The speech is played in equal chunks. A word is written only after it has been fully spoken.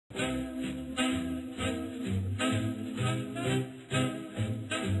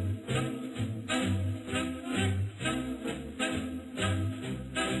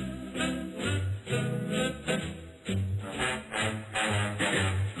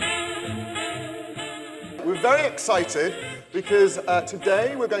very excited because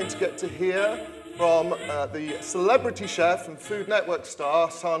today we're going to get to hear from the celebrity chef and Food Network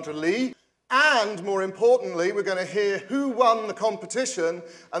star, Sandra Lee. And more importantly, we're going to hear who won the competition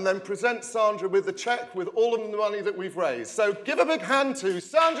and then present Sandra with the check with all of the money that we've raised. So give a big hand to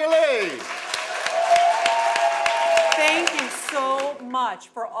Sandra Lee. Thank you so much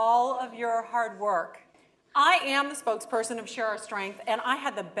for all of your hard work. I am the spokesperson of Share Our Strength, and I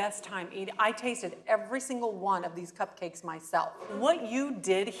had the best time eating. I tasted every single one of these cupcakes myself. What you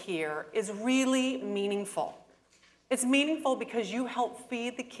did here is really meaningful. It's meaningful because you help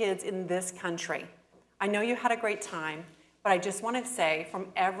feed the kids in this country. I know you had a great time, but I just want to say from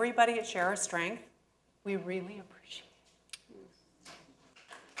everybody at Share Our Strength, we really appreciate it.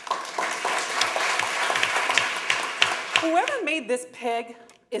 Whoever made this pig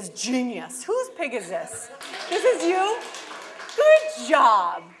is genius. Whose pig is this? This is you? Good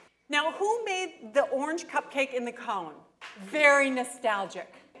job. Now, who made the orange cupcake in the cone? Very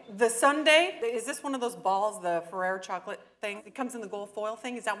nostalgic. The sundae, is this one of those balls, the Ferrero chocolate thing? It comes in the gold foil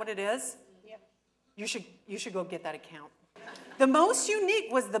thing, is that what it is? Yep. You should go get that account. The most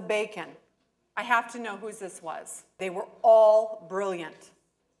unique was the bacon. I have to know whose this was. They were all brilliant.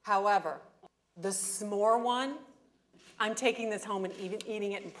 However, the s'more one, I'm taking this home and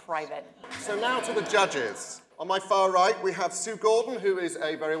eating it in private. So now to the judges. On my far right, we have Sue Gordon, who is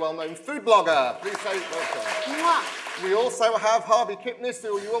a very well-known food blogger. Please say welcome. Mwah. We also have Harvey Kipnis,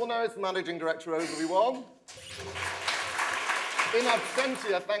 who you all know is the managing director of Ogilvy. In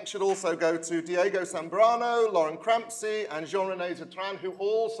absentia, thanks should also go to Diego Zambrano, Lauren Crampsey, and Jean-René Zatran, who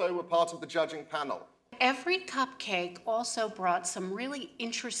also were part of the judging panel. Every cupcake also brought some really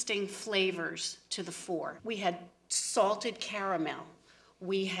interesting flavors to the fore. We had salted caramel,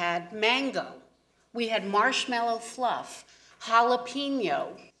 we had mango, we had marshmallow fluff,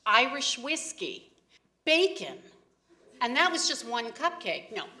 jalapeno, Irish whiskey, bacon, and that was just one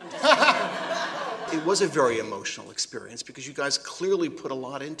cupcake. No, I'm just kidding. It was a very emotional experience because you guys clearly put a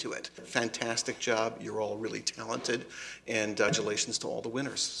lot into it. Fantastic job. You're all really talented, and congratulations to all the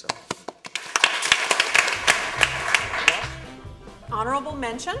winners. So. Honorable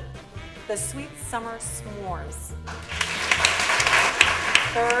mention, the Sweet Summer S'mores.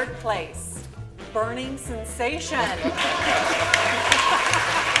 Third place, Burning Sensation.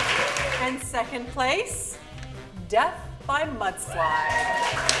 And second place, Death by Mudslide.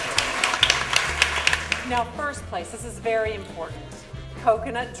 Now first place, this is very important,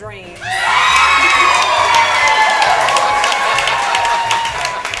 Coconut Dream.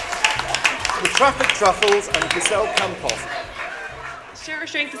 The Traffic Truffles and Giselle Campos. Share Our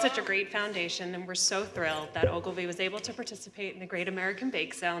Strength is such a great foundation, and we're so thrilled that Ogilvy was able to participate in the Great American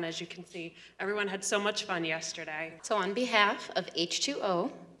Bake Sale, and as you can see, everyone had so much fun yesterday. So on behalf of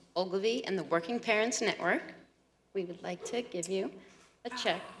H2O, Ogilvy, and the Working Parents Network, we would like to give you a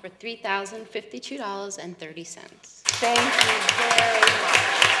check for $3,052.30. Thank you very much.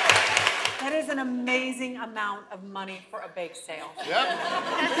 That is an amazing amount of money for a bake sale. Yep.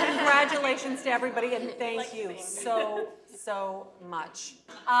 Congratulations to everybody, and thank you so much.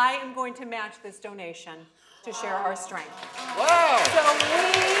 I am going to match this donation to Share Our Strength. Wow. So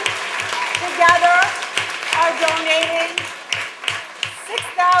we together are donating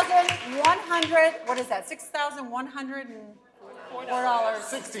 $6,100, what is that, $6,104.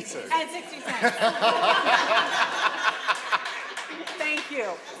 62. And 60 cents. Thank you.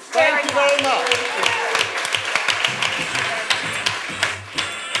 Thank you very much.